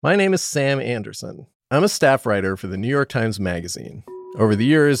My name is Sam Anderson. I'm a staff writer for the New York Times Magazine. Over the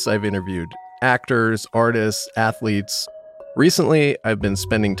years, I've interviewed actors, artists, athletes. Recently, I've been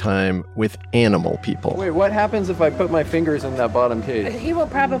spending time with animal people. Wait, what happens if I put my fingers in that bottom cage? He will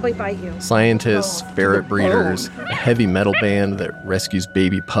probably bite you. Scientists, ferret breeders, a heavy metal band that rescues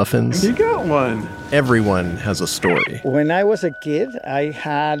baby puffins. You got one. Everyone has a story. When I was a kid, I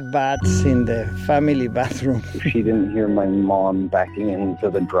had bats in the family bathroom. She didn't hear my mom backing into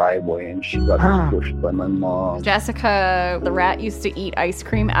the driveway and she got squished by my mom. Jessica, the rat, used to eat ice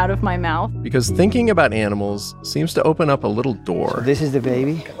cream out of my mouth. Because thinking about animals seems to open up a little door. So this is the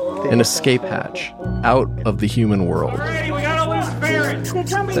baby. An escape hatch out of the human world. Hey, we gotta lose ferret.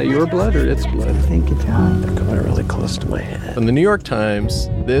 Is that your blood or its blood? I think it's on. They're coming really close to my head. From the New York Times,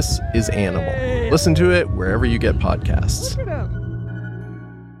 this is Animal. Listen to it wherever you get podcasts.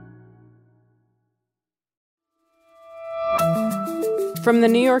 From the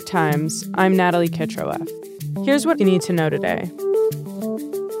New York Times, I'm Natalie Kitroeff. Here's what you need to know today.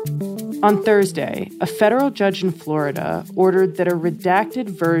 On Thursday, a federal judge in Florida ordered that a redacted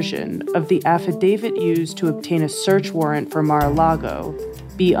version of the affidavit used to obtain a search warrant for Mar-a-Lago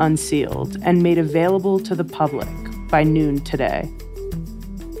be unsealed and made available to the public by noon today.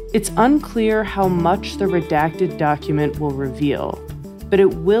 It's unclear how much the redacted document will reveal, but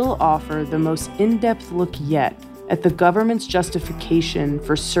it will offer the most in-depth look yet at the government's justification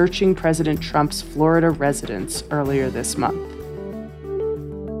for searching President Trump's Florida residence earlier this month.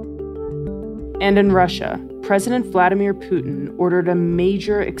 And in Russia, President Vladimir Putin ordered a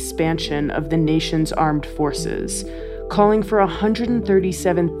major expansion of the nation's armed forces, calling for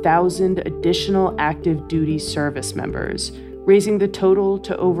 137,000 additional active duty service members, raising the total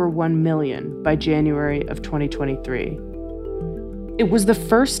to over 1 million by January of 2023. It was the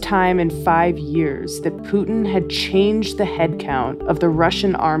first time in 5 years that Putin had changed the headcount of the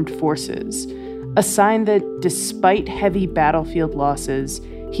Russian armed forces, a sign that despite heavy battlefield losses,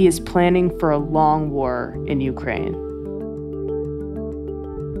 he is planning for a long war in Ukraine.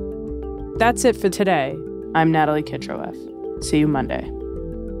 That's it for today. I'm Natalie Kitroeff. See you Monday.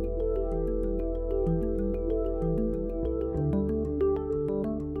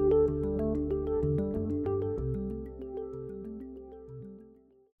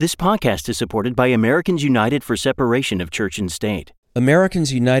 This podcast is supported by Americans United for Separation of Church and State.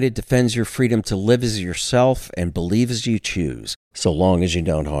 Americans United defends your freedom to live as yourself and believe as you choose, so long as you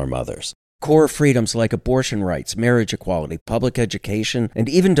don't harm others. Core freedoms like abortion rights, marriage equality, public education, and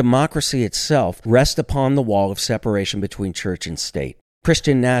even democracy itself rest upon the wall of separation between church and state.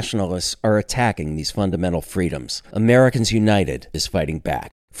 Christian nationalists are attacking these fundamental freedoms. Americans United is fighting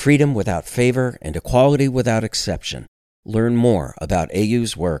back. Freedom without favor and equality without exception. Learn more about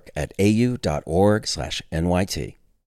AU's work at au.org/NYT.